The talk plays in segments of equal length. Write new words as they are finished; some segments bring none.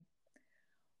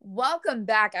Welcome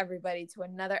back, everybody, to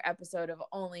another episode of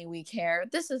Only We Care.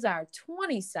 This is our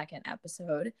 22nd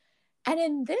episode. And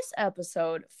in this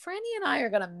episode, Franny and I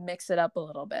are going to mix it up a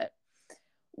little bit.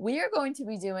 We are going to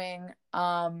be doing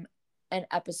an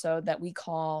episode that we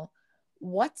call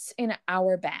What's in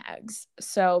Our Bags.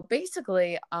 So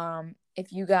basically,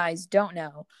 if you guys don't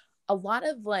know, a lot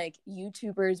of like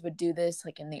YouTubers would do this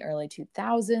like in the early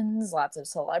 2000s. Lots of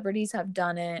celebrities have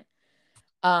done it.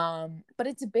 But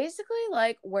it's basically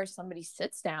like where somebody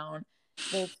sits down,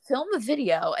 they film a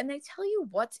video, and they tell you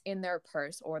what's in their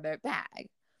purse or their bag.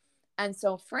 And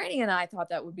so Franny and I thought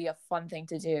that would be a fun thing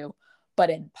to do,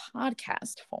 but in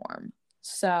podcast form.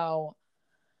 So,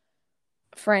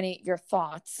 Franny, your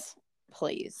thoughts,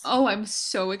 please. Oh, I'm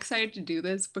so excited to do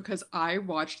this because I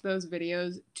watched those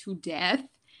videos to death.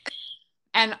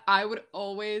 And I would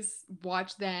always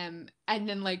watch them and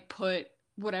then like put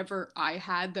whatever I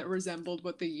had that resembled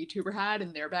what the YouTuber had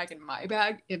in their bag and my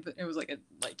bag. It was like a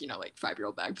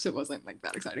 5-year-old bag, so it wasn't like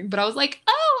that exciting. But I was like,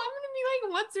 oh, I'm gonna be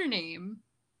like, what's her name?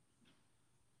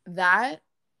 That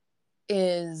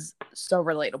is so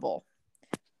relatable.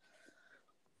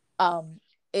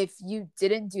 If you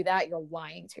didn't do that, you're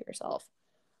lying to yourself.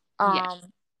 Yes.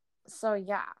 So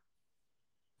yeah.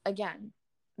 Again,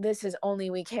 this is Only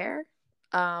We Care,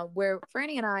 where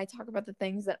Franny and I talk about the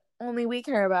things that only we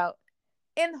care about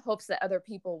in hopes that other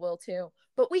people will too.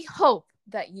 But we hope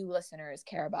that you listeners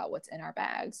care about what's in our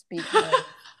bags because,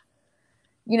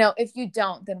 if you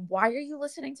don't, then why are you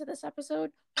listening to this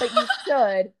episode? But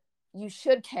you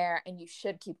should care and you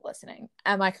should keep listening.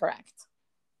 Am I correct?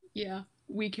 Yeah,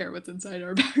 we care what's inside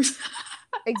our bags.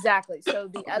 Exactly. So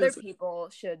the other people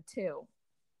should too.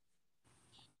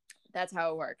 That's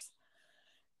how it works.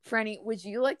 Franny, would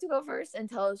you like to go first and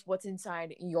tell us what's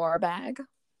inside your bag?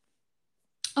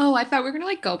 Oh, I thought we were gonna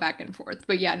like go back and forth,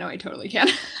 but yeah, no, I totally can.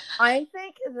 I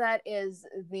think that is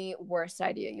the worst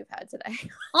idea you've had today.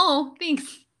 Oh,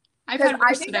 thanks. I've had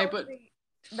worse today, but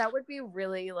that would be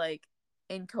really like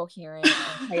incoherent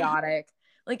and chaotic.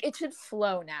 Like it should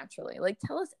flow naturally. Like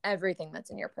tell us everything that's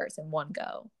in your purse in one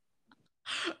go.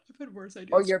 I've had worse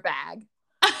ideas. Or your bag.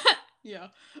 Yeah.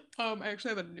 I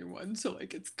actually have a new one, so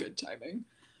like it's good timing.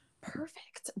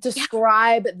 Perfect.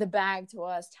 Describe the bag to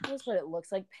us. Tell us what it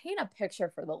looks like. Paint a picture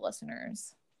for the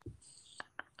listeners.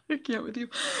 I can't with you.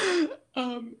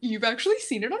 You've actually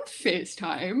seen it on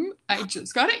FaceTime. I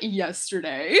just got it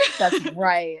yesterday. That's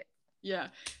right. Yeah.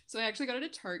 So I actually got it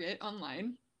at Target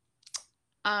online.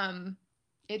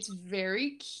 It's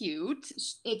very cute.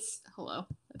 Hello,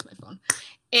 that's my phone.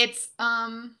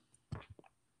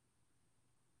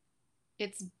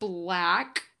 It's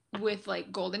black with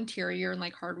like gold interior and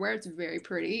like hardware. It's very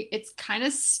pretty. It's kind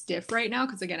of stiff right now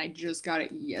because again, I just got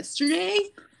it yesterday.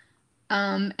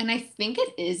 And I think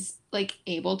it is like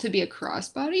able to be a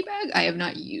crossbody bag. I have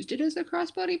not used it as a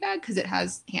crossbody bag because it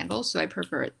has handles, so I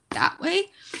prefer it that way.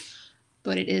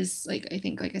 But it is like, I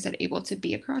think, like I said, able to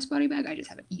be a crossbody bag. I just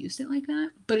haven't used it like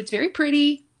that. But it's very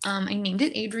pretty. I named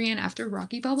it Adrian after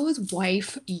Rocky Balboa's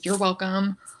wife. You're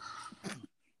welcome.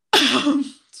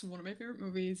 It's one of my favorite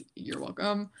movies. You're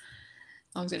welcome.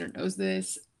 Alexander knows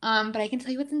this. But I can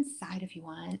tell you what's inside if you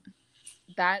want.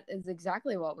 That is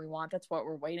exactly what we want. That's what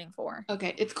we're waiting for.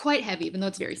 Okay, it's quite heavy, even though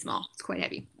it's very small. It's quite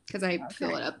heavy because I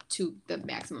fill it up to the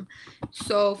maximum.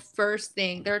 So first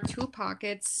thing, there are 2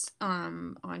 pockets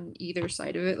on either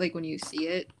side of it, like when you see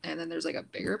it, and then there's like a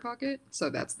bigger pocket. So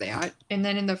that's that. And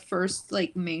then in the first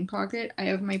like main pocket, I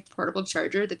have my portable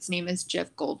charger that's name is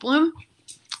Jeff Goldblum.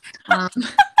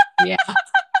 Yeah.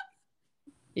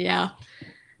 Yeah.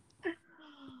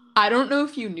 I don't know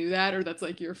if you knew that or that's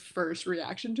like your first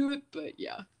reaction to it, but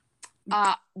yeah.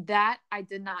 That I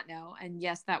did not know, and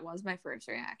yes, that was my first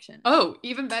reaction. Oh,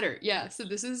 even better. Yeah. So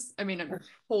this is, I mean, I'm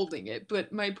holding it,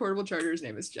 but my portable charger's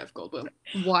name is Jeff Goldblum.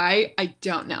 Why? I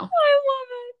don't know. I love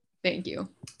it. Thank you.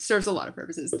 Serves a lot of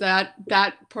purposes. That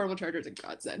portable charger is a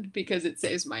godsend because it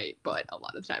saves my butt a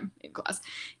lot of time in class.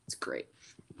 It's great.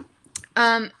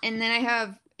 And then I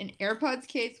have an AirPods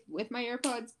case with my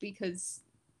AirPods because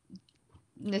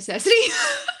necessity.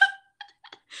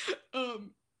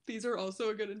 These are also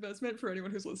a good investment for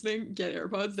anyone who's listening. Get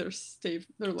AirPods.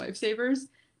 They're lifesavers.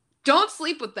 Don't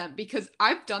sleep with them because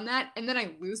I've done that and then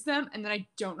I lose them and then I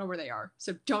don't know where they are.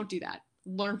 So don't do that.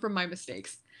 Learn from my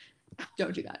mistakes.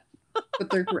 Don't do that.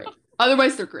 But they're great.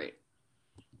 Otherwise, they're great.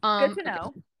 Good to know.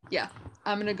 Okay. Yeah.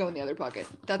 I'm going to go in the other pocket.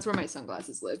 That's where my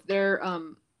sunglasses live. They're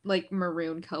like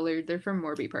maroon colored. They're from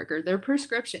Warby Parker. They're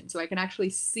prescription, so I can actually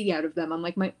see out of them,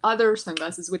 unlike my other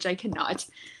sunglasses, which I cannot.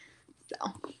 So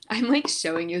I'm like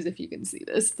showing you as if you can see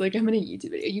this. Like I'm in a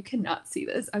YouTube video. You cannot see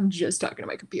this. I'm just talking to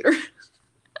my computer.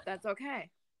 That's okay.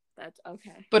 That's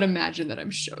okay. But imagine that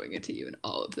I'm showing it to you and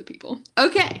all of the people.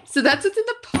 Okay, so that's what's in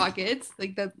the pockets,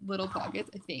 like the little pockets,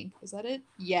 I think. Is that it?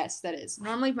 Yes, that is.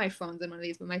 Normally my phone's in one of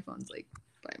these, but my phone's like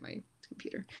by my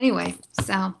computer. Anyway,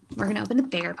 so we're gonna open the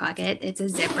bigger pocket. It's a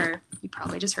zipper. You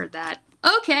probably just heard that.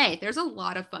 Okay, there's a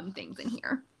lot of fun things in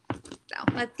here. So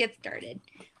let's get started.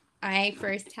 I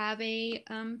first have a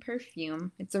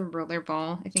perfume. It's a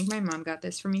rollerball. I think my mom got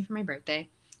this for me for my birthday.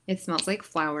 It smells like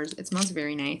flowers. It smells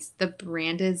very nice. The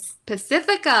brand is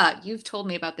Pacifica. You've told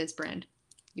me about this brand.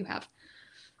 You have.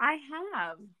 I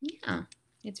have. Yeah.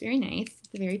 It's very nice.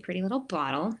 It's a very pretty little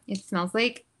bottle. It smells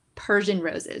like Persian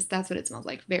roses. That's what it smells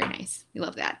like. Very nice. We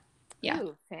love that. Yeah.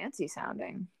 Ooh, fancy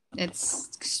sounding. It's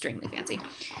extremely fancy.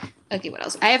 Okay, what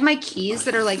else? I have my keys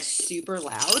that are like super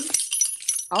loud.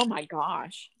 Oh my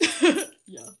gosh.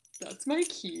 Yeah, that's my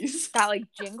keys. Got like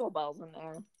jingle bells in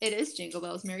there. It is Jingle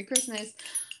Bells. Merry Christmas.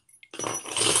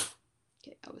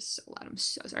 Okay, that was so loud. I'm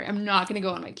so sorry. I'm not going to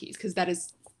go on my keys because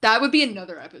that would be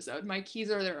another episode. My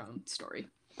keys are their own story.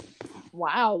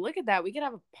 Wow, look at that. We could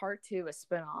have a part 2, a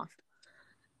spinoff.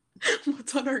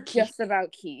 What's on our keys? Just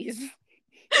about keys.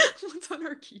 What's on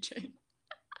our keychain?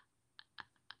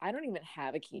 I don't even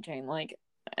have a keychain. Like,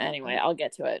 anyway, I'll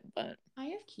get to it. But I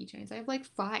have keychains. I have like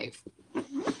 5.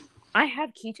 I have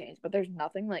keychains, but there's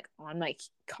nothing like on my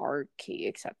car key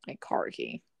except my car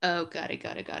key. Oh, got it.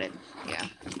 Yeah,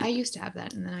 I used to have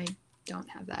that, and then I don't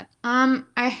have that.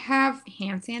 I have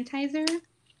hand sanitizer.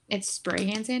 It's spray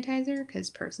hand sanitizer because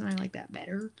personally I like that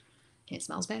better. It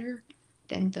smells better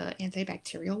than the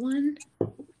antibacterial one.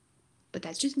 But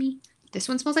that's just me. This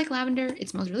one smells like lavender. It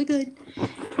smells really good.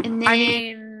 And then I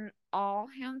mean, all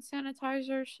hand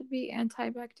sanitizer should be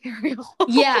antibacterial.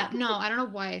 Yeah, no, I don't know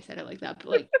why I said it like that, but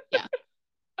like, yeah.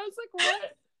 I was like,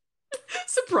 what?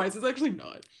 Surprise, it's actually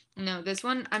not. No, this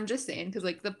one, I'm just saying, because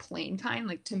like the plain kind,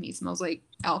 like to me smells like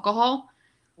alcohol.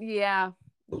 Yeah.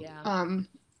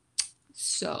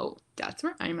 So that's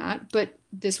where I'm at. But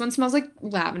this one smells like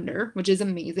lavender, which is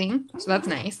amazing. So that's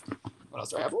nice. What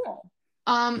else do I have? Cool.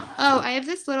 I have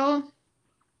this little,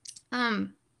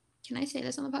 can I say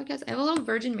this on the podcast? I have a little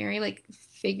Virgin Mary like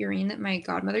figurine that my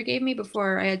godmother gave me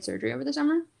before I had surgery over the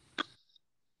summer.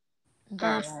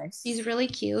 Very nice. She's really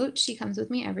cute. She comes with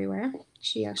me everywhere.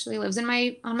 She actually lives on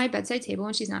my bedside table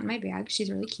when she's not in my bag. She's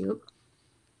really cute.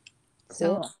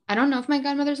 Cool. So I don't know if my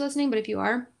godmother's listening, but if you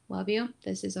are, love you.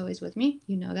 This is always with me.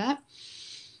 You know that.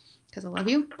 Because I love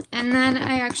you. And then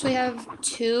I actually have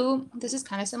 2. This is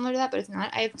kind of similar to that, but it's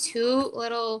not. I have 2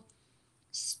 little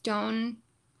stone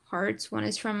hearts. One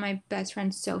is from my best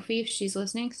friend Sophie. If she's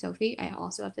listening, Sophie, I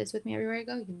also have this with me everywhere I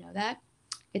go. You know that.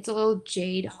 It's a little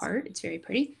jade heart. It's very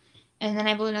pretty. And then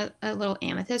I have a little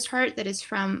amethyst heart that is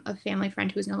from a family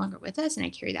friend who is no longer with us, and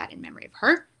I carry that in memory of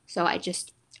her. So I'm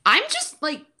just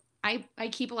like, I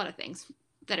keep a lot of things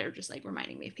that are just like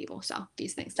reminding me of people. So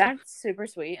these things. That's super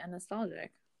sweet and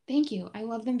nostalgic. Thank you. I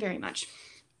love them very much.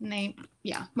 And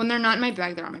when they're not in my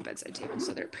bag, they're on my bedside table,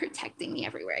 so they're protecting me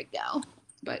everywhere I go.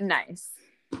 But nice.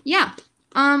 Yeah.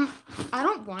 I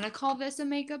don't want to call this a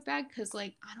makeup bag because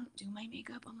like I don't do my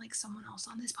makeup. I'm like someone else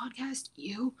on this podcast.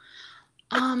 You.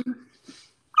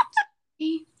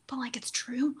 But like it's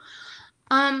true.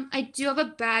 I do have a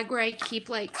bag where I keep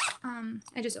like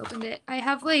I just opened it. I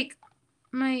have like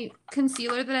my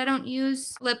concealer that I don't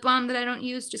use, lip balm that I don't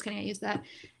use. Just kidding, I use that.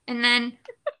 And then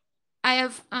I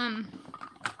have oh,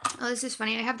 this is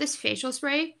funny. I have this facial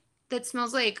spray that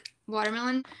smells like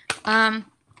watermelon.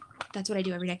 That's what I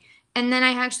do every day. And then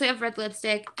I actually have red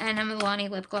lipstick and a Milani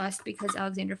lip gloss because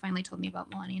Alexandra finally told me about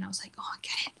Milani and I was like, oh, I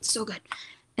get it. It's so good.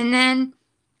 And then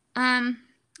I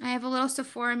have a little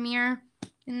Sephora mirror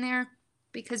in there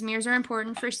because mirrors are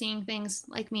important for seeing things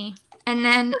like me. And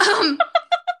then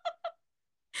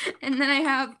I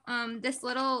have this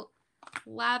little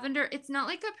lavender. It's not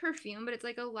like a perfume, but it's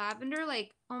like a lavender,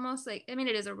 like almost like, I mean,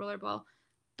 it is a rollerball,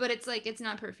 but it's like, it's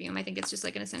not perfume. I think it's just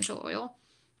like an essential oil.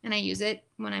 And I use it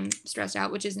when I'm stressed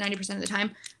out, which is 90% of the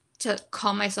time, to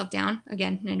calm myself down.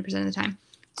 Again, 90% of the time.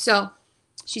 So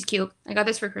she's cute. I got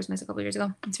this for Christmas a couple years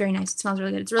ago. It's very nice. It smells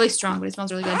really good. It's really strong, but it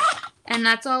smells really good. And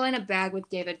that's all in a bag with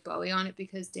David Bowie on it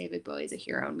because David Bowie is a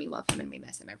hero and we love him and we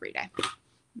miss him every day.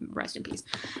 Rest in peace.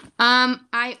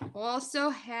 I also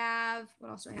have, what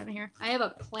else do I have in here? I have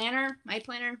a planner, my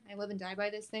planner. I live and die by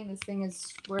this thing. This thing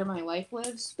is where my life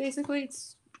lives, basically.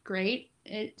 It's great.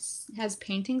 It has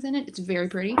paintings in it. It's very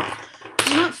pretty.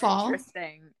 Do not fall.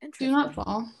 Interesting. Do not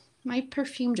fall. My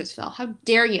perfume just fell. How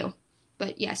dare you?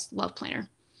 But yes, love planner.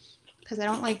 Because I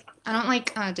don't like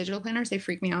digital planners. They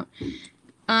freak me out.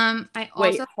 I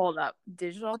also hold up.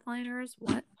 Digital planners?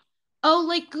 What? Oh,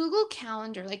 like Google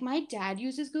Calendar. Like my dad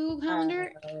uses Google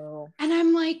Calendar, Oh. and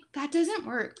I'm like, that doesn't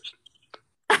work.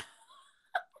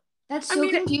 That's so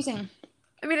confusing.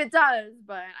 I mean, it does,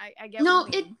 but I get No,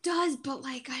 what you mean. it does, but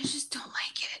like I just don't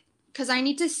like it because I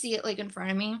need to see it like in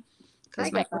front of me. I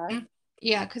Because my get that. brain,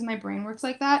 yeah, because my brain works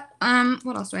like that.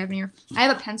 What else do I have in here? I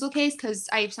have a pencil case because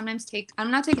I sometimes take.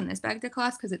 I'm not taking this bag to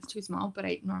class because it's too small, but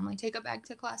I normally take a bag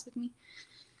to class with me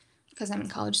because I'm in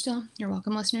college still. You're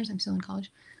welcome, listeners. I'm still in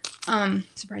college.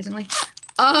 Surprisingly,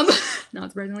 not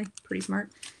surprisingly, pretty smart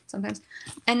sometimes.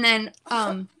 And then,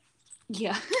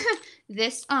 yeah,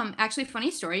 this actually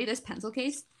funny story. This pencil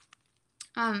case.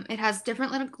 It has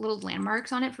different little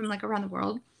landmarks on it from like around the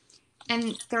world.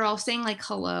 And they're all saying like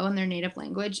hello in their native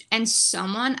language. And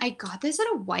I got this at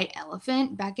a White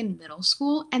Elephant back in middle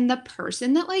school. And the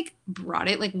person that like brought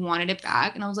it, like wanted it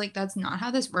back. And I was like, that's not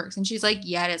how this works. And she's like,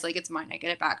 yeah, it is. Like, it's mine. I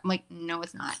get it back. I'm like, no,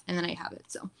 it's not. And then I have it.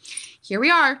 So here we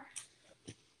are.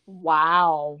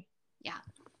 Wow. Yeah.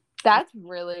 That's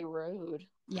really rude.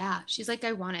 Yeah. She's like,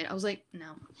 I want it. I was like,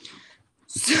 no.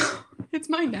 So it's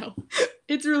mine now.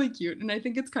 It's really cute, and I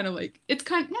think it's kind of like it's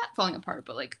kind of not falling apart,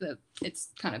 but like it's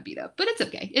kind of beat up, but it's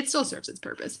okay. It still serves its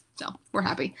purpose, so we're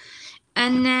happy.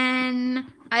 And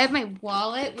then I have my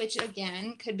wallet, which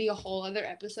again could be a whole other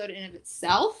episode in of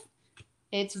itself.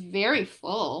 It's very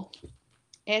full.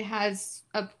 It has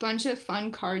a bunch of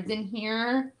fun cards in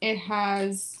here. It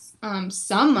has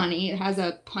some money. It has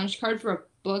a punch card for a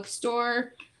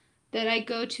bookstore that I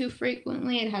go to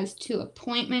frequently. It has 2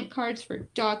 appointment cards for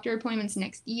doctor appointments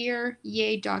next year.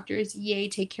 Yay, doctors. Yay,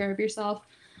 take care of yourself.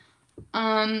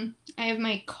 I have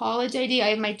my college ID. I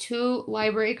have my 2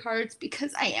 library cards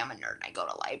because I am a nerd and I go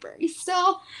to libraries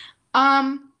still.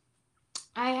 I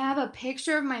have a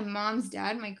picture of my mom's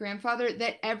dad, my grandfather,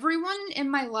 that everyone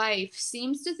in my life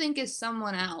seems to think is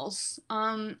someone else.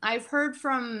 I've heard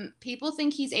from people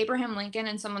think he's Abraham Lincoln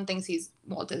and someone thinks he's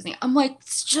Walt Disney. I'm like,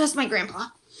 it's just my grandpa.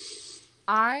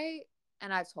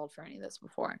 And I've told Franny this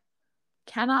before,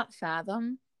 cannot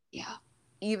fathom Yeah.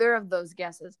 either of those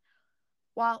guesses.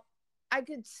 While I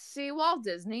could see Walt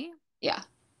Disney, yeah,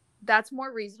 that's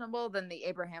more reasonable than the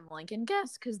Abraham Lincoln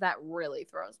guess because that really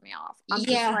throws me off. I'm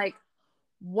yeah. just like,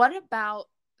 what about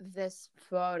this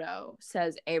photo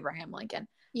says Abraham Lincoln?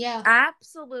 Yeah.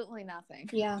 Absolutely nothing.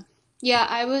 Yeah. Yeah,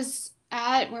 I was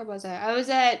at, where was I? I was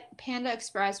at Panda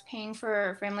Express paying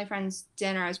for family friends'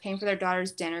 dinner. I was paying for their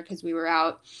daughter's dinner because we were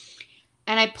out.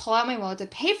 And I pull out my wallet to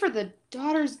pay for the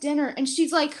daughter's dinner. And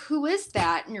she's like, who is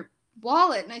that in your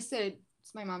wallet? And I said,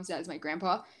 it's my mom's dad, it's my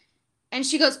grandpa. And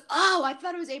she goes, oh, I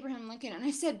thought it was Abraham Lincoln. And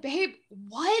I said, babe,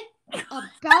 what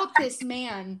about this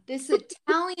man, this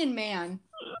Italian man,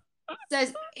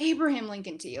 says Abraham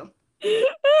Lincoln to you?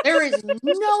 There is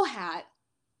no hat.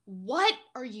 What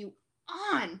are you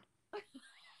on? I'm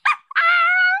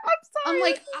sorry. I'm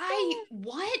like,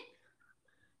 what?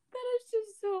 That is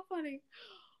just so funny.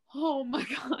 Oh my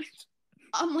god.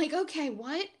 I'm like, okay,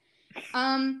 what?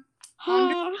 Under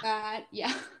that,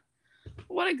 yeah.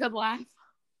 What a good laugh.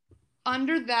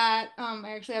 Under that, I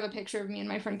actually have a picture of me and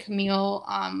my friend Camille.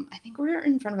 I think we're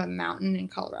in front of a mountain in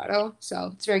Colorado,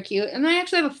 so it's very cute. And I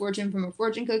actually have a fortune from a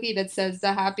fortune cookie that says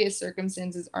the happiest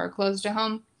circumstances are close to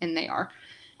home, and they are.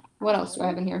 What else do I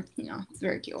have in here? Yeah, it's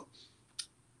very cute.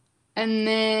 And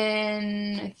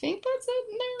then I think that's it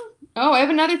now. Oh, I have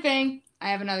another thing.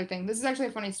 This is actually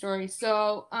a funny story.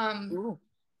 So,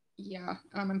 yeah,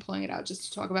 I'm pulling it out just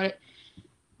to talk about it.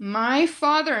 My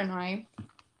father and I,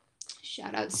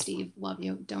 shout out Steve, love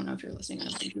you. Don't know if you're listening. I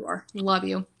don't think you are. Love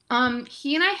you.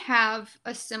 He and I have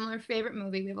a similar favorite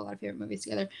movie. We have a lot of favorite movies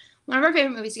together. One of our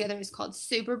favorite movies together is called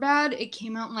Superbad. It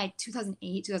came out in like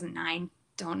 2008, 2009.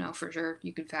 Don't know for sure.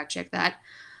 You can fact check that.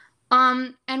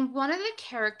 And one of the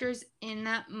characters in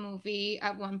that movie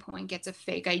at one point gets a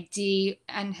fake ID,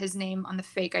 and his name on the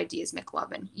fake ID is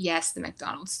McLovin. Yes, the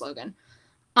McDonald's slogan.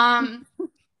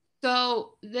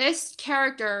 So this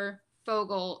character,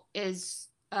 Fogel, is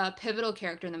a pivotal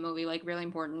character in the movie, like really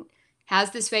important,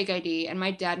 has this fake ID, and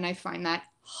my dad and I find that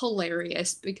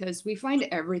hilarious because we find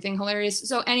everything hilarious.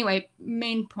 So anyway,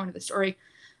 main point of the story.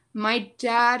 My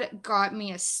dad got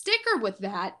me a sticker with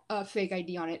that fake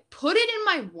ID on it, put it in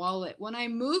my wallet when I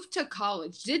moved to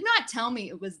college, did not tell me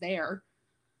it was there.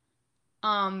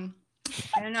 And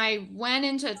I went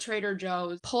into Trader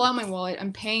Joe's, pull out my wallet,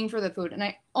 I'm paying for the food, and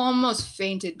I almost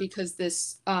fainted because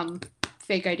this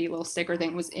fake ID little sticker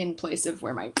thing was in place of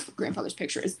where my grandfather's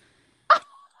picture is.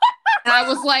 And I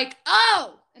was like,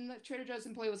 oh! And the Trader Joe's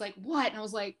employee was like, what? And I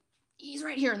was like, he's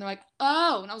right here. And they're like,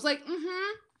 oh. And I was like,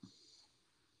 mm-hmm.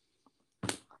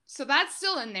 So that's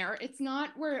still in there. It's not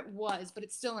where it was, but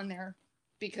it's still in there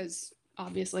because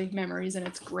obviously memories, and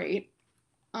it's great.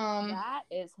 That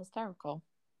is hysterical.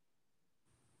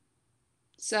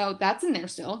 So that's in there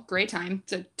still. Great time.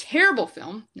 It's a terrible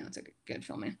film. No, it's a good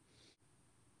film, man.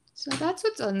 So that's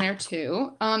what's in there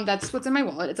too. That's what's in my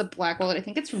wallet. It's a black wallet. I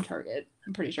think it's from Target.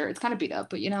 I'm pretty sure. It's kind of beat up,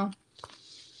 but you know,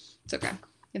 it's okay.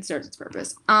 It serves its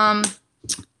purpose. And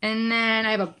then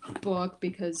I have a book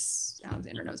because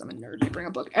Alexander knows I'm a nerd. I bring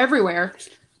a book everywhere.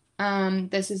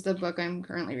 This is the book I'm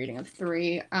currently reading of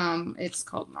 3. It's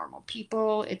called Normal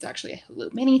People. It's actually a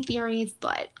Hulu mini series,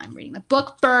 but I'm reading the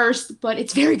book first. But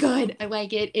it's very good. I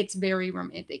like it. It's very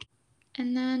romantic.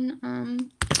 And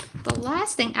then the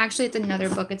last thing, actually, it's another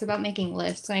book. It's about making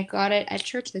lists. I got it at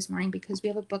church this morning because we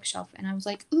have a bookshelf, and I was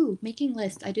like, ooh, making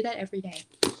lists. I do that every day.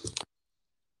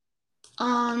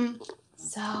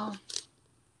 So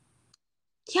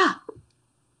yeah,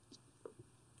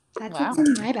 that's what's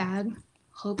in my bag.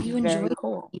 Hope you enjoy. Very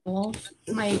cool. People.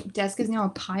 My desk is now a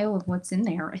pile of what's in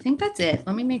there. I think that's it.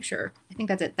 Let me make sure. I think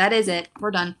that's it. That is it.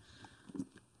 We're done.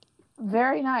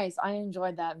 Very nice. I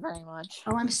enjoyed that very much.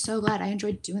 Oh, I'm so glad. I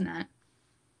enjoyed doing that.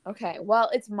 Okay, well,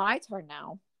 it's my turn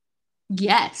now.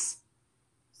 Yes.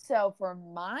 So for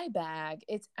my bag,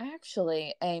 it's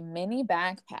actually a mini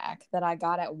backpack that I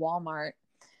got at Walmart.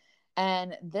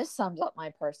 And this sums up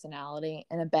my personality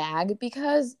in a bag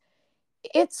because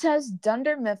it says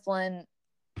Dunder Mifflin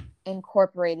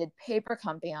Incorporated Paper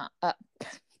Company on.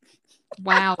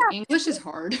 Wow, English is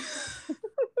hard.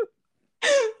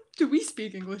 Do we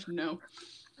speak English? No.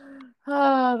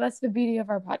 Oh, that's the beauty of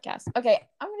our podcast. Okay,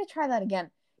 I'm going to try that again.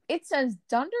 It says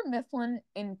Dunder Mifflin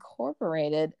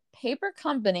Incorporated Paper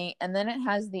Company, and then it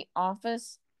has the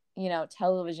Office,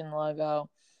 television logo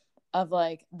of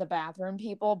like the bathroom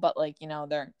people, but like,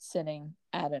 they're sitting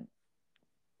at a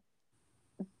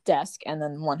desk, and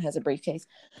then one has a briefcase.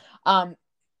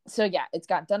 So yeah, it's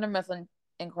got Dunder Mifflin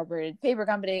Incorporated Paper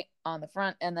Company on the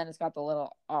front, and then it's got the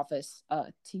little Office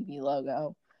TV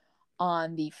logo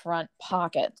on the front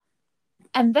pocket.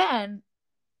 And then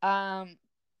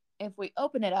if we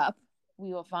open it up,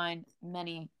 we will find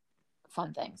many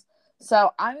fun things.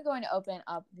 So I'm going to open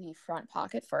up the front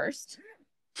pocket first.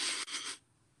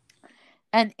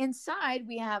 And inside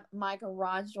we have my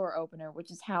garage door opener,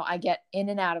 which is how I get in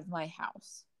and out of my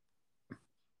house.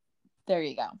 There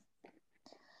you go.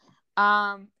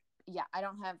 Yeah, I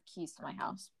don't have keys to my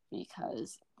house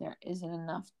because there isn't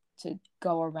enough to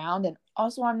go around. And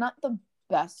also I'm not the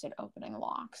best at opening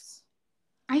locks.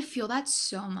 I feel that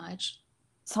so much.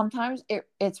 Sometimes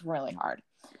it's really hard.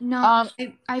 No,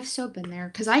 I've so been there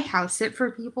because I house sit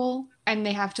for people and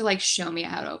they have to like show me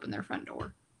how to open their front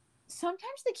door.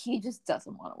 Sometimes the key just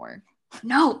doesn't want to work.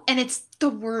 No, and it's the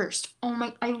worst. Oh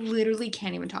my, I literally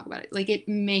can't even talk about it. Like it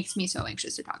makes me so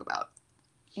anxious to talk about.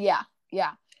 Yeah.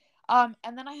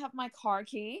 And then I have my car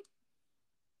key.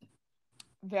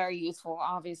 Very useful,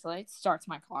 obviously. It starts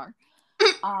my car.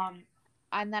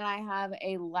 And then I have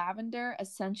a lavender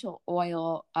essential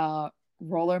oil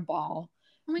roller ball.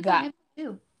 Oh my god, I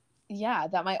do. Yeah,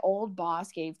 that my old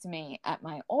boss gave to me at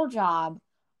my old job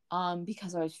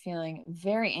because I was feeling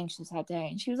very anxious that day.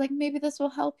 And she was like, maybe this will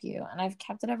help you. And I've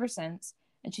kept it ever since.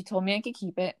 And she told me I could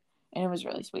keep it. And it was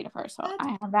really sweet of her. So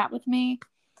I have that with me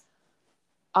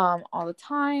all the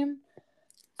time.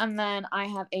 And then I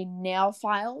have a nail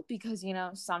file because,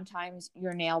 sometimes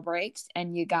your nail breaks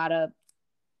and you gotta,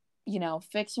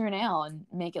 fix your nail and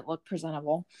make it look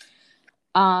presentable.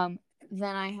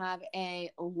 Then I have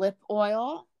a lip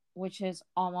oil, which is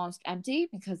almost empty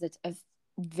because it's a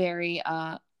very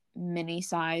mini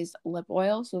size lip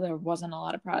oil. So there wasn't a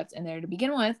lot of products in there to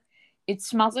begin with. It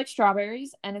smells like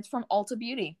strawberries and it's from Ulta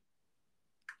Beauty.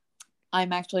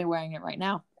 I'm actually wearing it right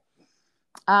now.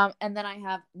 And then I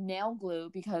have nail glue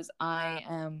because I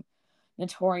am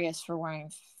notorious for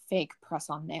wearing fake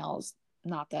press-on nails.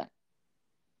 Not that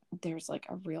there's like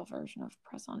a real version of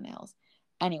press-on nails.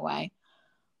 Anyway,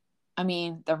 I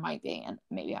mean, there might be, and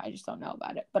maybe I just don't know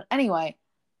about it. But anyway,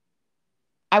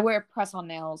 I wear press-on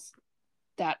nails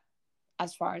that,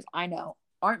 as far as I know,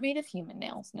 aren't made of human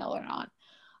nails. No, they're not.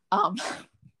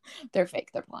 They're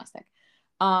fake. They're plastic.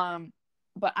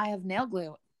 But I have nail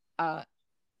glue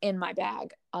in my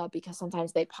bag because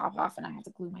sometimes they pop off and I have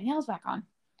to glue my nails back on.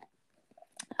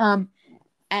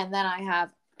 And then I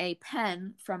have a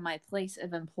pen from my place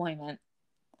of employment,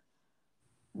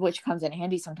 which comes in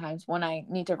handy sometimes when I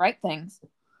need to write things.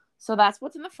 So that's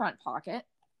what's in the front pocket.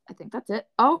 I think that's it.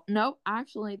 Oh, no,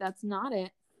 actually, that's not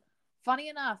it. Funny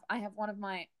enough, I have one of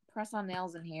my press-on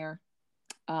nails in here.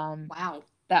 Wow.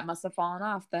 That must have fallen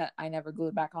off that I never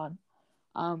glued back on.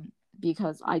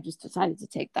 Because I just decided to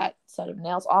take that set of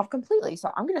nails off completely. So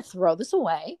I'm going to throw this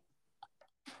away.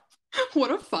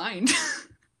 What a find.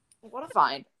 What a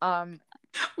find.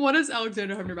 What does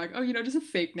Alexander have in her bag? Oh, just a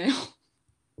fake nail.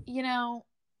 You know,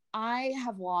 I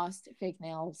have lost fake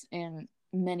nails in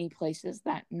many places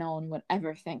that no one would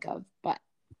ever think of, but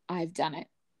I've done it.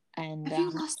 And Have you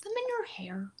lost them in your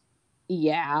hair?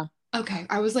 yeah. Okay,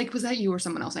 I was like, was that you or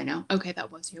someone else I know? Okay,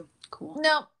 that was you. Cool.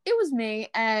 No, it was me.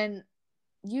 And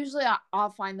usually I'll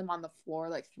find them on the floor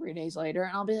like 3 days later,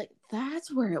 and I'll be like, that's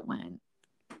where it went.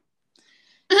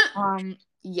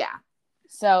 Yeah.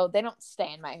 So they don't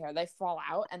stay in my hair. They fall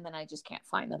out, and then I just can't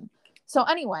find them. So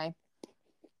anyway,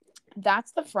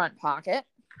 that's the front pocket.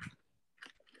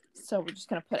 So we're just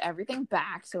going to put everything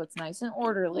back so it's nice and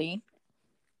orderly.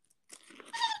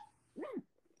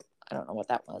 I don't know what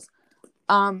that was.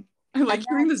 I like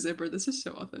hearing the zipper. This is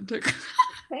so authentic.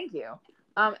 Thank you.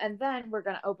 And then we're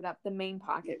going to open up the main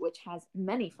pocket, which has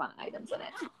many fun items in it.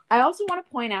 I also want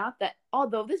to point out that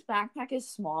although this backpack is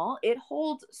small, it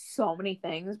holds so many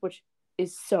things, which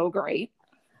is so great.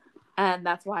 And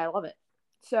that's why I love it.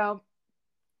 So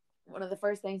one of the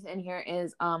first things in here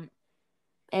is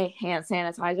a hand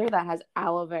sanitizer that has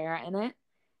aloe vera in it.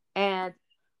 And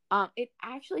it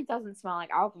actually doesn't smell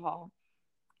like alcohol.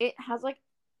 It has like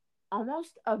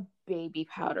almost a baby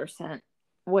powder scent,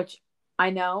 which I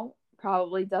know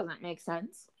probably doesn't make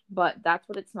sense, but that's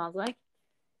what it smells like.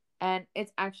 And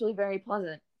it's actually very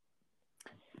pleasant.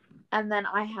 And then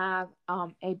I have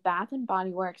a Bath and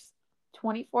Body Works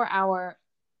 24-hour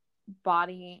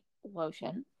body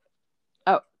lotion.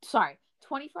 Oh, sorry,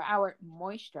 24-hour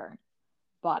moisture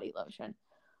body lotion.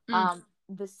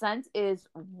 The scent is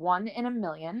 1 in a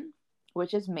million,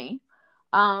 which is me.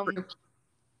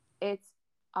 It's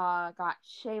got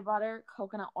shea butter,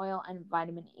 coconut oil, and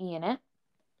vitamin E in it.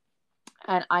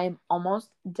 And I am almost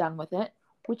done with it,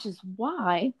 which is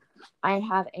why I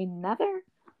have another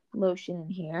lotion in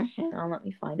here. Hang on, let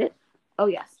me find it. Oh,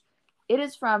 yes. It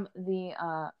is from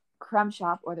the Creme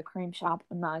Shop or the Cream Shop.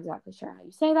 I'm not exactly sure how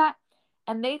you say that.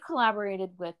 And they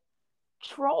collaborated with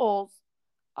Trolls,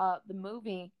 the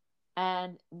movie,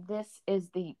 and this is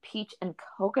the peach and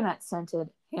coconut scented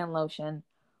hand lotion,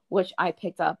 which I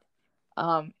picked up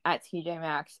at TJ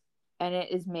Maxx, and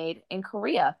it is made in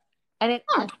Korea, and it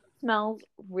actually smells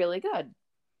really good.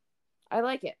 I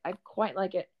like it. I quite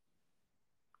like it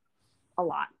a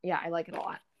lot. Yeah, I like it a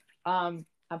lot. I'm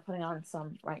putting on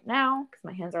some right now because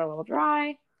my hands are a little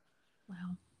dry.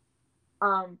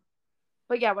 Wow.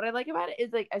 But yeah, what I like about it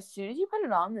is like as soon as you put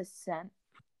it on, the scent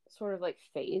sort of like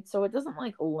fades, so it doesn't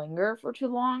like linger for too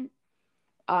long.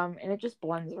 And it just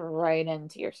blends right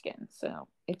into your skin, so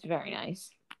it's very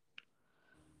nice.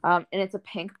 And it's a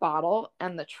pink bottle,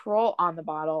 and the troll on the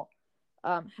bottle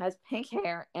has pink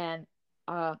hair and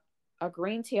a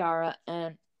green tiara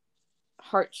and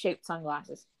heart-shaped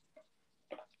sunglasses.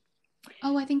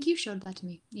 Oh, I think you showed that to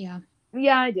me. Yeah.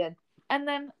 Yeah, I did. And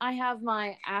then I have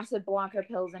my acid blocker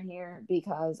pills in here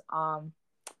because I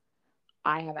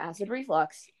have acid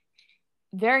reflux.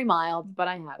 Very mild, but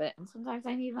I have it. And sometimes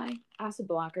I need my acid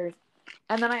blockers.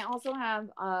 And then I also have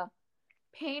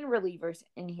pain relievers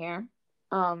in here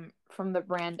from the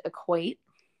brand Equate,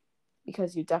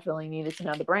 because you definitely needed to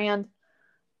know the brand.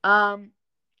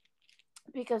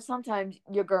 Because sometimes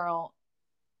your girl,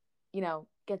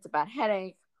 gets a bad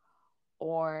headache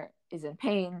or is in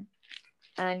pain,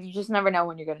 and you just never know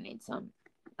when you're going to need some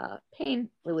pain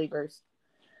relievers.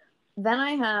 Then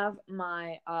I have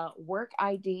my work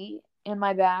ID in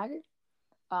my bag.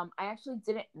 I actually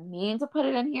didn't mean to put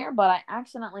it in here, but I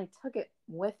accidentally took it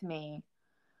with me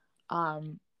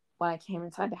when I came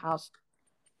inside the house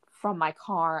from my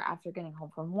car after getting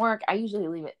home from work. I usually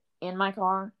leave it in my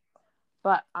car,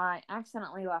 but I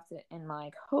accidentally left it in my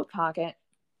coat pocket.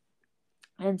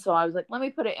 And so I was like, let me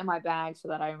put it in my bag so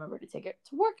that I remember to take it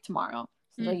to work tomorrow,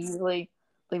 since I usually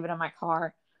leave it in my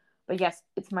car. But yes,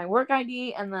 it's my work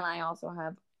ID, and then I also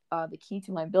have the key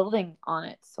to my building on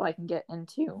it so I can get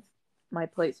into my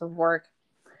place of work.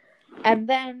 And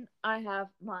then I have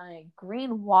my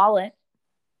green wallet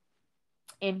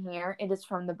in here. It is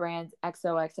from the brand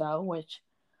XOXO, which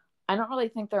I don't really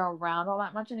think they're around all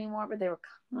that much anymore, but they were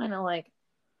kind of like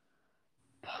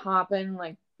popping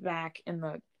like back in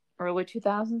the early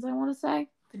 2000s, I want to say.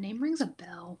 The name rings a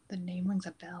bell.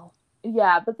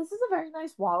 Yeah, but this is a very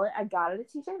nice wallet. I got it at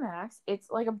TJ Maxx.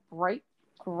 It's like a bright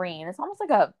green. It's almost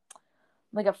like a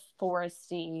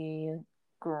foresty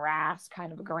grass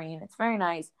kind of a green. It's very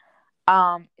nice.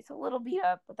 It's a little beat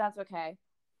up, but that's okay.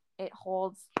 It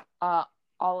holds all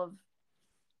of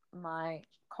my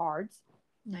cards.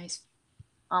 Nice.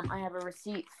 I have a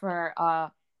receipt for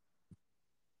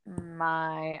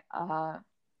my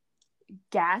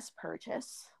gas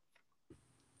purchase.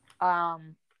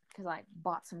 Because I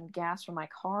bought some gas for my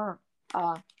car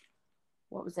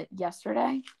what was it,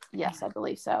 yesterday? Yes, I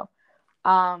believe so.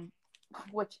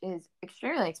 Which is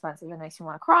extremely expensive and makes me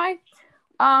want to cry.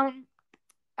 And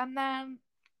then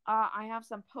I have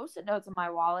some post-it notes in my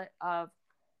wallet of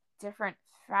different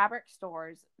fabric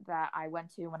stores that I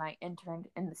went to when I interned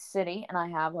in the city, and I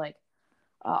have like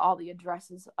all the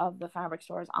addresses of the fabric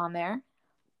stores on there.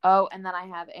 Oh, and then I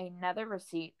have another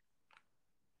receipt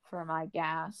for my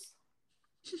gas.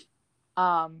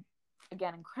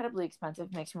 Again, incredibly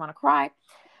expensive, makes me want to cry.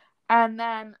 And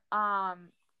then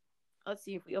let's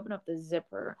see, if we open up the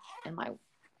zipper in my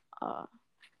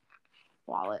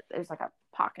wallet, there's like a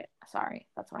pocket. Sorry,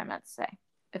 that's what I meant to say.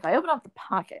 If I open up the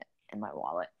pocket in my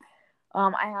wallet,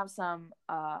 I have some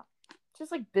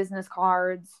just like business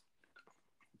cards,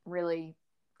 really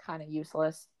kind of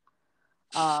useless.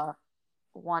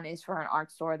 One is for an art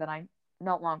store that I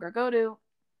no longer go to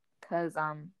because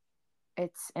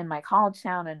it's in my college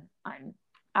town and I'm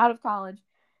out of college.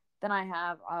 Then I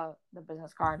have the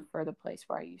business card for the place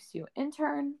where I used to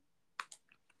intern.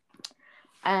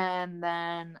 And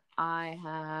then I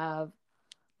have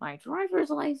my driver's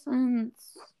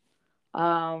license.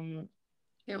 Some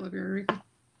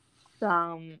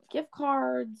gift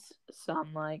cards,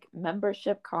 some like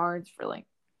membership cards for like,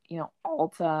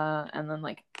 Ulta, and then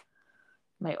like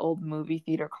my old movie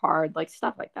theater card, like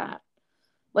stuff like that.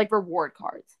 Like reward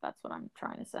cards, that's what I'm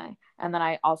trying to say. And then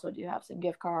I also do have some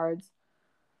gift cards.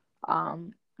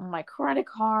 My credit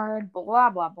card, blah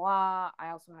blah blah. I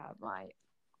also have my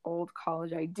old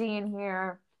college ID in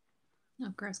here.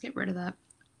 Oh, gross, get rid of that.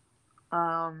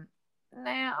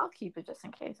 Nah, I'll keep it just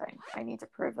in case I need to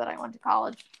prove that I went to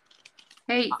college.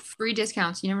 Hey, free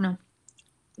discounts, you never know.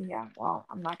 Yeah, well,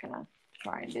 I'm not gonna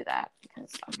try and do that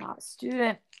because I'm not a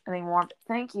student anymore, but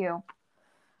thank you.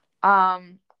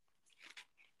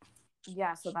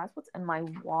 Yeah, so that's what's in my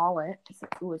wallet. Is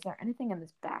there anything in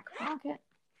this back pocket?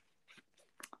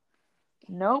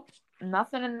 Nope,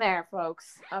 nothing in there,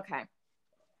 folks. Okay.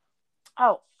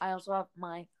 Oh, I also have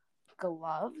my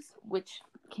gloves, which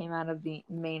came out of the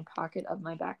main pocket of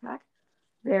my backpack.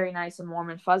 Very nice and warm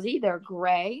and fuzzy. They're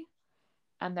gray,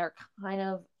 and they're kind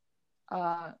of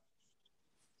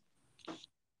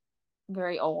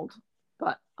very old,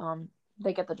 but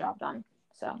they get the job done,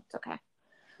 so it's okay.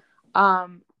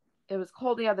 It was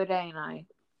cold the other day, and I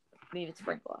needed to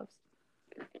bring gloves.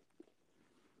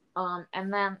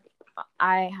 And then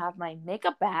I have my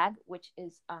makeup bag, which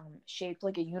is shaped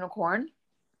like a unicorn.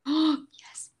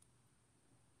 Yes.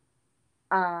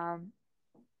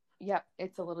 Yep,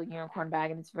 it's a little unicorn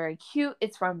bag, and it's very cute.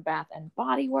 It's from Bath and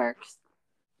Body Works.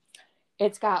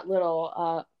 It's got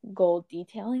little gold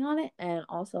detailing on it, and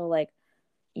also like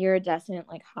iridescent,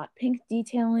 like hot pink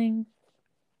detailing.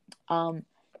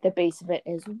 The base of it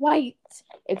is white.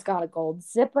 It's got a gold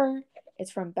zipper. It's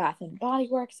from Bath and Body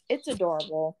Works. It's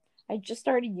adorable. I just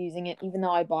started using it, even though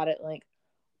I bought it like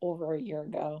over a year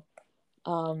ago.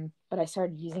 But I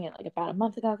started using it like about a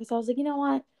month ago because I was like, you know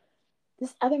what?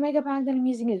 This other makeup bag that I'm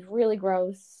using is really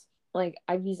gross. Like,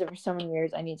 I've used it for so many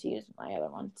years. I need to use my other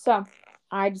one. So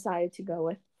I decided to go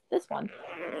with this one.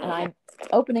 And I'm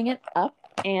opening it up.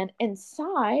 And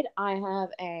inside, I have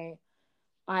a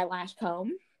eyelash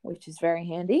comb, which is very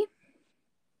handy.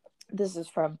 This is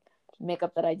from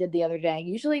makeup that I did the other day.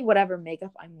 Usually whatever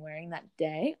makeup I'm wearing that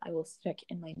day, I will stick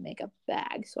in my makeup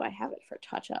bag. So I have it for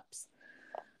touch-ups.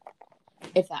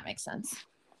 If that makes sense.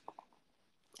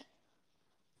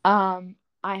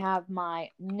 I have my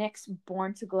NYX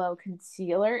Born to Glow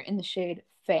concealer in the shade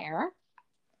Fair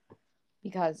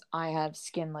because I have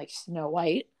skin like Snow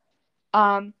White.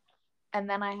 And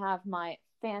then I have my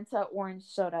Fanta Orange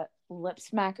Soda Lip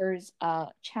Smackers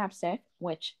chapstick,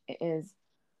 which is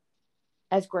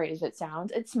as great as it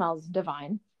sounds. It smells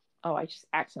divine. Oh, I just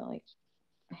accidentally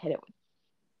hit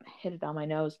it on my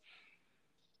nose.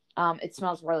 It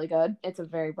smells really good. It's a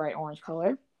very bright orange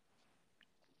color.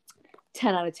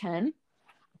 10 out of 10.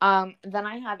 Then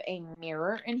I have a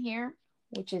mirror in here,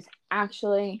 which is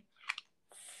actually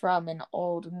from an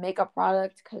old makeup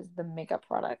product because the makeup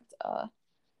product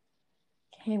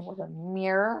came with a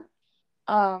mirror.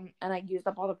 And I used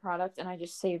up all the products and I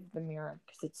just saved the mirror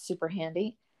because it's super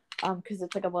handy. Because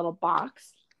it's like a little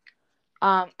box.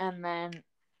 And then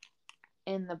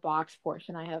in the box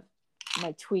portion, I have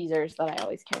my tweezers that I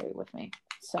always carry with me.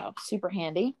 So super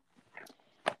handy.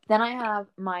 Then I have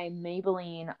my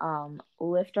Maybelline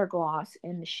Lifter Gloss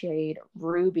in the shade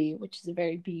Ruby, which is a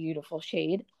very beautiful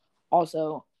shade.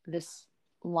 Also, this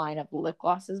line of lip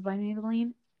glosses by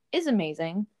Maybelline is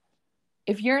amazing.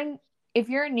 If you're in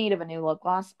need of a new lip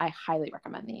gloss, I highly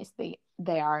recommend these.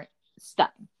 They are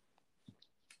stunning.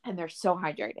 And they're so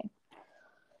hydrating.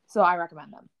 So I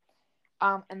recommend them.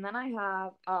 And then I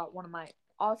have one of my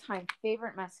all-time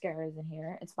favorite mascaras in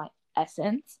here. It's by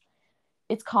Essence.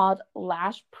 It's called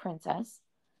Lash Princess.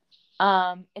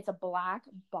 It's a black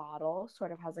bottle,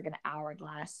 sort of has like an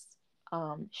hourglass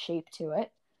shape to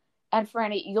it. And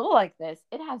Franny, you'll like this.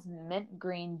 It has mint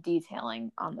green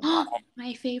detailing on the bottle.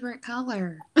 My favorite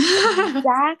color.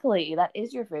 Exactly. That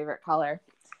is your favorite color.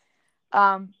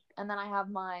 And then I have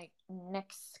my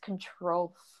NYX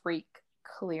Control Freak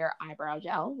Clear Eyebrow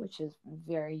Gel, which is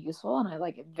very useful and I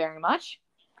like it very much.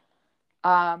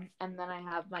 And then I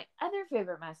have my other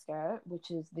favorite mascara,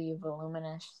 which is the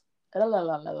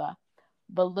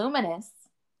Voluminous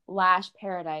Lash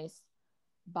Paradise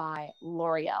by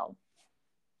L'Oreal.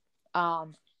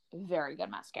 Very good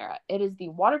mascara. It is the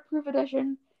waterproof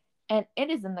edition, and it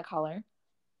is in the color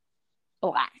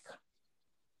black.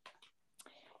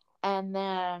 And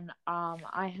then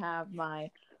I have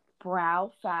my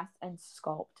Brow Fast and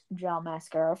Sculpt Gel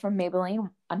Mascara from Maybelline,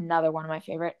 another one of my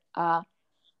favorite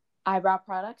eyebrow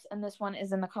products. And this one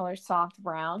is in the color Soft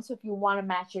Brown. So if you want to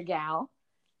match your gal,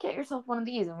 get yourself one of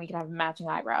these and we can have matching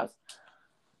eyebrows.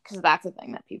 Because that's a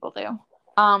thing that people do.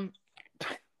 And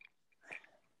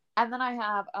then I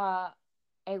have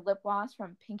a lip gloss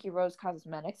from Pinky Rose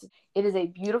Cosmetics. It is a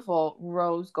beautiful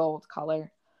rose gold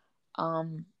color.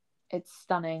 It's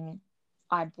stunning.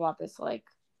 I bought this like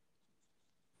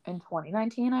in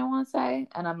 2019, I want to say,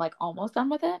 and I'm like almost done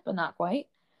with it, but not quite.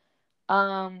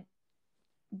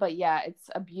 But yeah, it's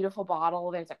a beautiful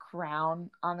bottle. There's a crown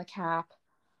on the cap.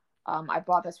 I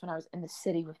bought this when I was in the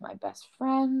city with my best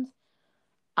friend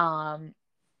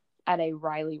at a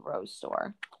Riley Rose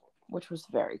store, which was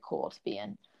very cool to be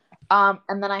in.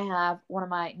 And then I have one of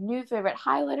my new favorite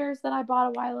highlighters that I bought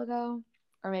a while ago,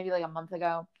 or maybe like a month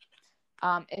ago.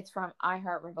 It's from I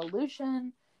Heart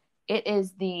Revolution. It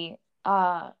is the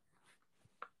I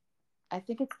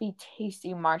think it's the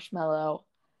Tasty Marshmallow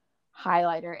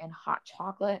highlighter in hot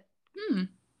chocolate.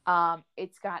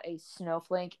 It's got a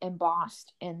snowflake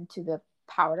embossed into the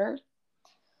powder,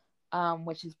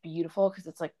 which is beautiful because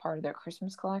it's like part of their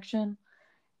Christmas collection.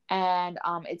 And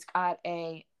it's got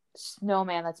a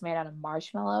snowman that's made out of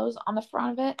marshmallows on the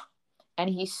front of it, and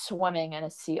he's swimming in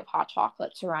a sea of hot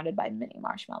chocolate surrounded by mini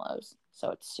marshmallows.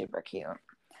 So it's super cute.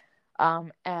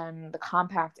 And the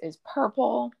compact is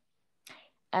purple,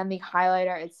 and the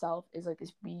highlighter itself is like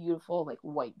this beautiful like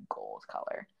white gold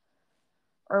color,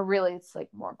 or really it's like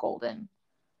more golden,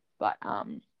 but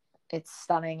it's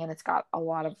stunning and it's got a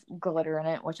lot of glitter in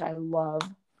it, which I love.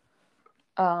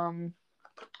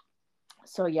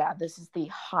 So yeah, this is the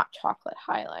hot chocolate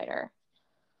highlighter.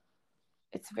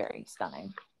 It's very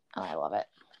stunning and I love it,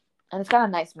 and it's got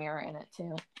a nice mirror in it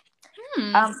too.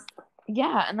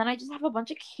 Yeah, and then I just have a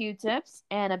bunch of Q-tips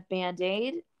and a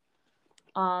Band-Aid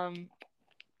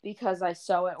because I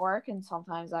sew at work and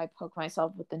sometimes I poke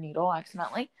myself with the needle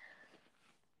accidentally.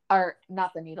 Or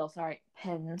not the needle, sorry,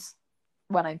 pins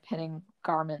when I'm pinning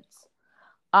garments.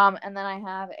 And then I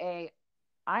have a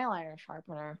eyeliner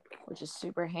sharpener, which is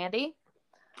super handy.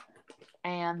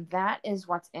 And that is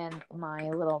what's in my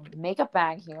little makeup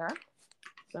bag here.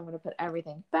 So I'm going to put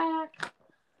everything back.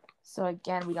 So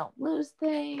again, we don't lose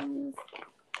things.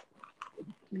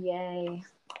 Yay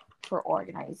for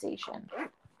organization.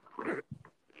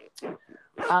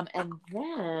 And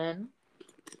then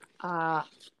I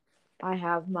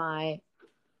have my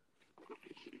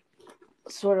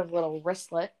sort of little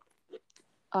wristlet,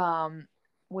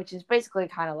 which is basically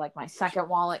kind of like my second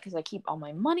wallet because I keep all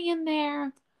my money in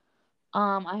there.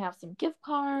 I have some gift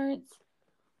cards.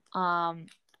 I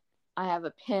have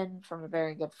a pin from a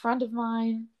very good friend of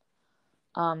mine.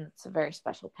 It's a very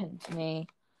special pin to me.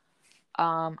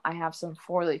 I have some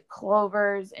 4-leaf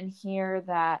clovers in here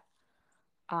that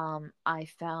I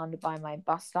found by my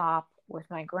bus stop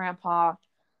with my grandpa.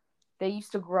 They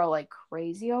used to grow like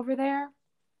crazy over there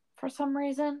for some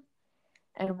reason.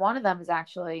 And one of them is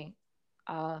actually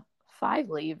 5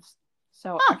 leaves.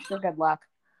 So extra good luck.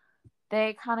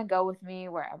 They kind of go with me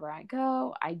wherever I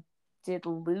go. I did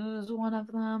lose one of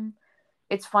them.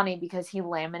 It's funny because he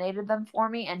laminated them for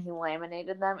me and he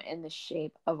laminated them in the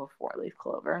shape of a 4-leaf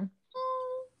clover.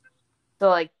 So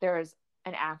like there's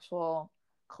an actual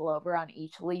clover on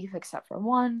each leaf except for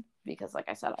one because like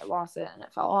I said, I lost it and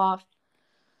it fell off.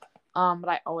 But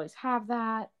I always have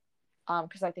that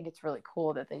because I think it's really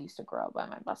cool that they used to grow by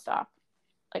my bus stop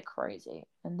like crazy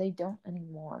and they don't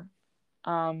anymore.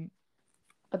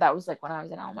 But that was like when I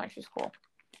was in elementary school.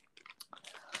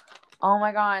 Oh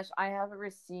my gosh, I have a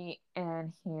receipt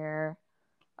in here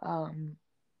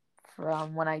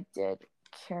from when I did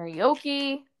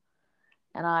karaoke.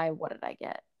 And what did I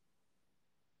get?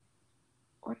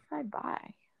 What did I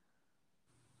buy?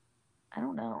 I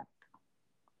don't know.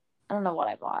 I don't know what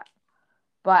I bought.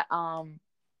 But I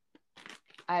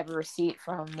have a receipt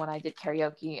from when I did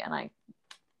karaoke and I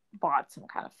bought some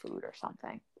kind of food or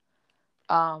something.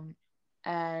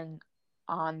 And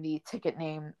on the ticket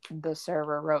name, the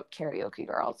server wrote Karaoke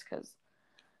Girls because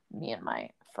me and my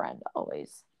friend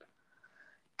always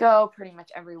go pretty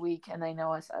much every week, and they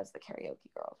know us as the Karaoke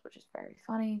Girls, which is very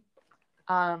funny.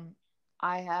 I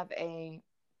have a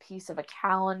piece of a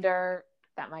calendar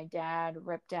that my dad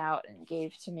ripped out and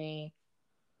gave to me.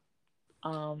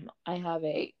 I have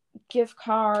a gift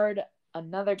card,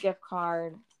 another gift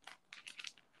card,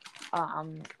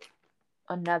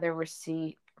 another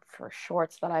receipt for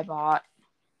shorts that I bought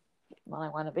when I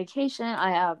went on vacation.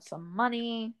 I have some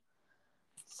money,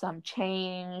 some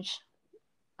change.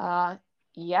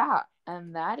 Yeah,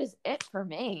 and that is it for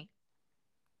me.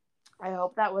 I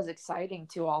hope that was exciting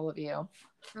to all of you.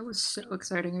 That was so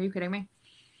exciting. Are you kidding me?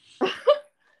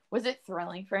 Was it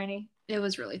thrilling, Franny? It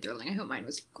was really thrilling. I hope mine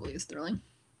was equally as thrilling.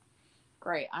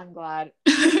 Great, I'm glad.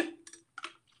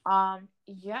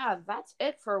 Yeah, that's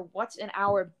it for what's in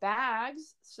our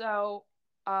bags. So,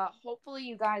 hopefully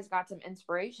you guys got some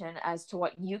inspiration as to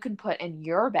what you can put in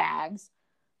your bags.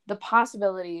 The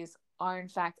possibilities are in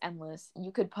fact endless.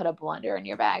 You could put a blender in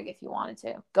your bag if you wanted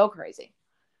to. Go crazy.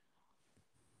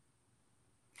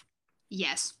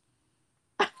 Yes.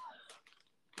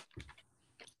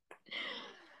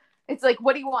 It's like,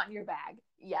 what do you want in your bag?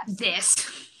 Yes. This.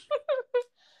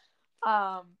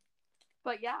 But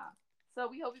yeah. So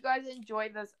we hope you guys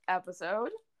enjoyed this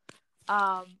episode.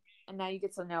 And now you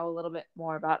get to know a little bit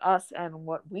more about us and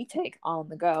what we take on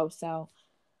the go. So,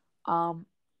 I'm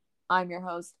your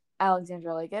host,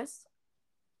 Alexandra Lakis.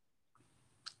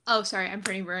 Oh, sorry, I'm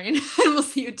Franny Vernon. And we'll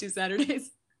see you in 2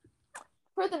 Saturdays.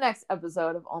 For the next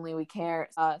episode of Only We Care.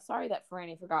 Sorry that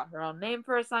Franny forgot her own name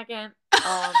for a second.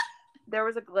 There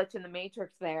was a glitch in the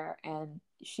Matrix there, and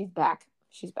she's back.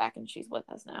 She's back and she's with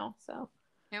us now. So,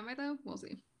 am I though? We'll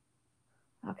see.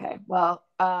 Okay. Well,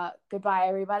 goodbye,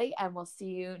 everybody, and we'll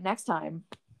see you next time.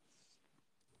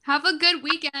 Have a good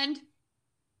weekend.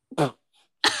 Okay,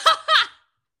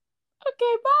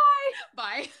 bye.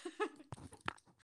 Bye.